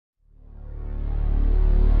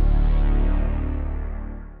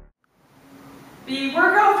The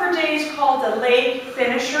workout for today is called the leg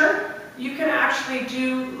finisher. You can actually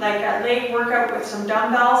do like a leg workout with some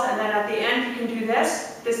dumbbells, and then at the end you can do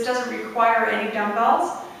this. This doesn't require any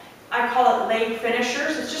dumbbells. I call it leg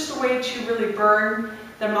finishers. It's just a way to really burn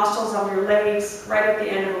the muscles of your legs right at the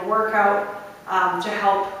end of a workout to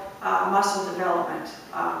help muscle development,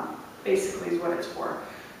 basically is what it's for.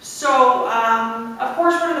 So, of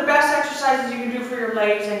course, one of the best exercises you can do for your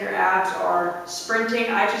legs and your abs are sprinting.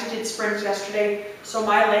 I just did sprints yesterday, so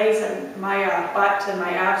my legs and my butt and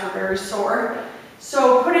my abs are very sore.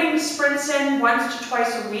 So putting sprints in once to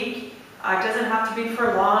twice a week, it doesn't have to be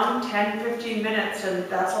for long, 10-15 minutes, and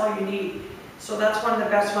that's all you need. So that's one of the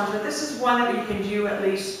best ones, but this is one that you can do at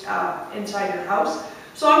least inside your house.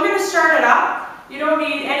 So I'm going to start it up. You don't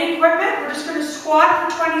need any equipment. We're just going to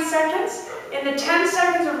squat for 20 seconds. In the 10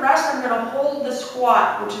 seconds of rest, I'm going to hold the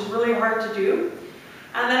squat, which is really hard to do.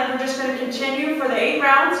 And then we're just going to continue for the 8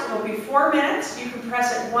 rounds. It'll be 4 minutes. You can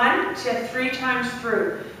press it 1 to 3 times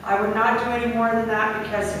through. I would not do any more than that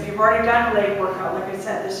because if you've already done a leg workout, like I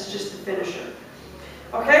said, this is just the finisher.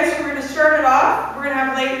 Okay, so we're going to start it off. We're going to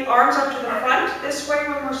have arms up to the front this way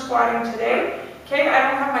when we're squatting today. Okay,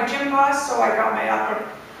 I don't have my gym pass, so I got my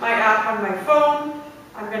app on my phone.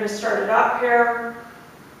 I'm going to start it up here.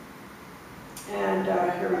 And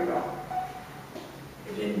here we go.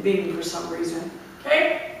 It didn't beam for some reason.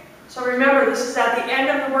 Okay, so remember, this is at the end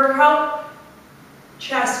of the workout.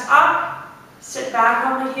 Chest up, sit back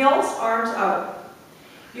on the heels, arms out.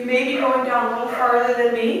 You may be going down a little farther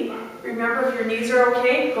than me. Remember, if your knees are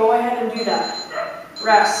okay, go ahead and do that.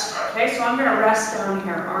 Rest. Okay, so I'm going to rest down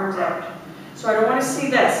here, arms out. So I don't want to see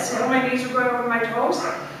this. See how my knees are going over my toes?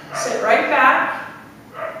 Sit right back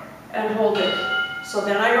and hold it. So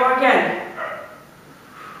then I go again.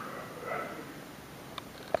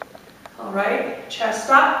 All right, chest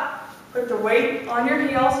up. Put the weight on your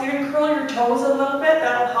heels. Even curl your toes a little bit.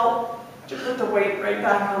 That'll help to put the weight right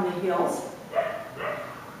back on the heels.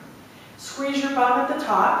 Squeeze your bum at the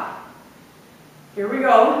top. Here we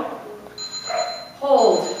go.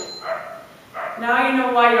 Hold. Now you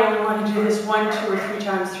know why you only want to do this 1, 2, or 3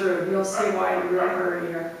 times through. You'll see why in a real hurry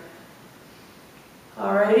here.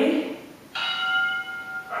 Alrighty.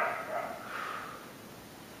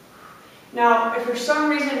 Now, if for some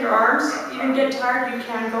reason your arms even get tired, you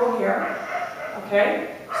can go here.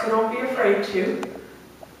 Okay? So don't be afraid to.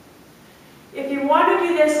 If you want to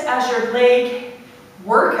do this as your leg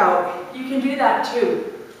workout, you can do that too.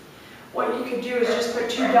 What you could do is just put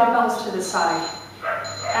 2 dumbbells to the side.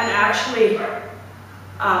 And actually,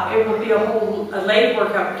 it will be a leg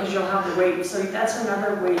workout because you'll have the weight. So that's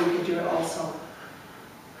another way you can do it also.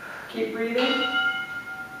 Keep breathing.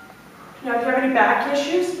 Now, if you have any back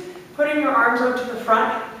issues, putting your arms out to the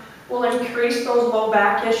front will increase those low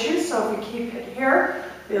back issues. So if you keep it here,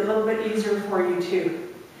 it'll be a little bit easier for you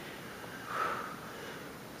too.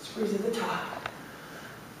 Squeeze at the top.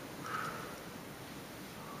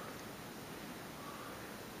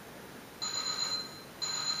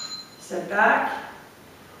 Sit back,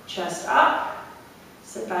 chest up,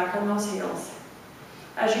 sit back on those heels.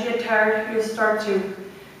 As you get tired, you'll start to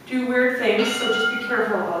do weird things, so just be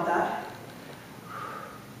careful about that.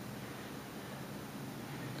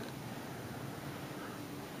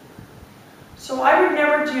 So I would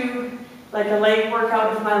never do like a leg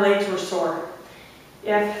workout if my legs were sore.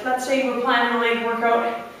 If, let's say you were planning a leg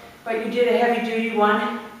workout, but you did a heavy duty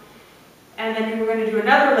one, and then you were going to do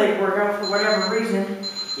another leg workout for whatever reason,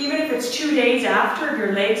 even if it's 2 days after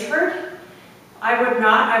your legs hurt, I would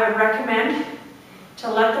recommend to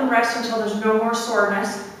let them rest until there's no more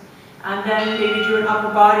soreness, and then maybe do an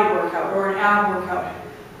upper body workout, or an ab workout,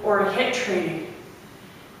 or a HIIT training.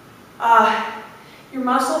 Your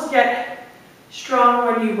muscles get strong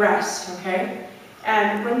when you rest, okay?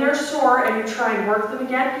 And when they're sore and you try and work them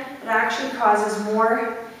again, it actually causes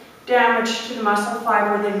more damage to the muscle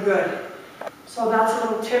fiber than good. So that's a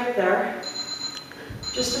little tip there.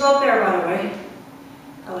 Just about there, by the way.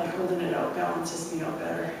 I like holding it out, balances me out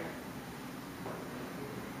better.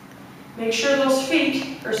 Make sure those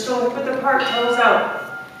feet are still hip width apart, toes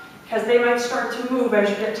out, because they might start to move as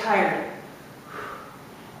you get tired.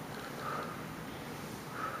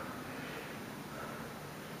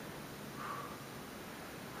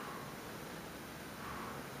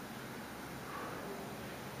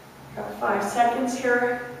 Got 5 seconds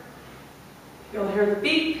here. You'll hear the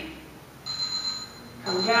beep.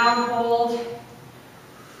 Come down, hold.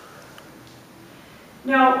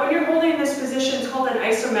 Now, when you're holding this position, it's called an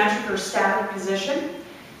isometric or static position.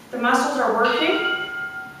 The muscles are working.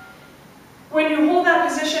 When you hold that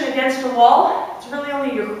position against a wall, it's really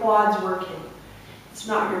only your quads working. It's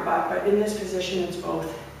not your butt, but in this position, it's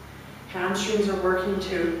both. Hamstrings are working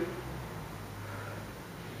too.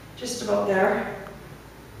 Just about there.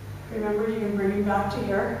 Remember, you can bring it back to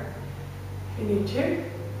here if you need to.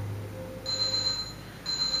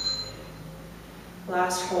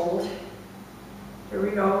 Last hold. Here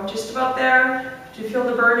we go, just about there. Do you feel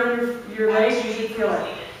the burn in your legs? You should feel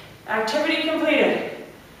it. Activity completed.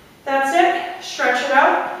 That's it. Stretch it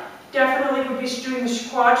out. Definitely would be doing the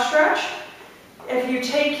quad stretch. If you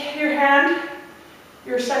take your hand,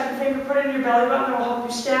 your second finger, put it in your belly button, that will help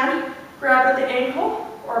you stand. Grab at the ankle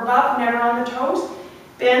or above, never on the toes.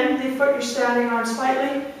 Bend the foot you're standing on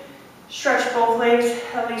slightly. Stretch both legs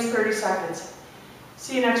at least 30 seconds.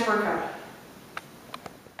 See you next workout.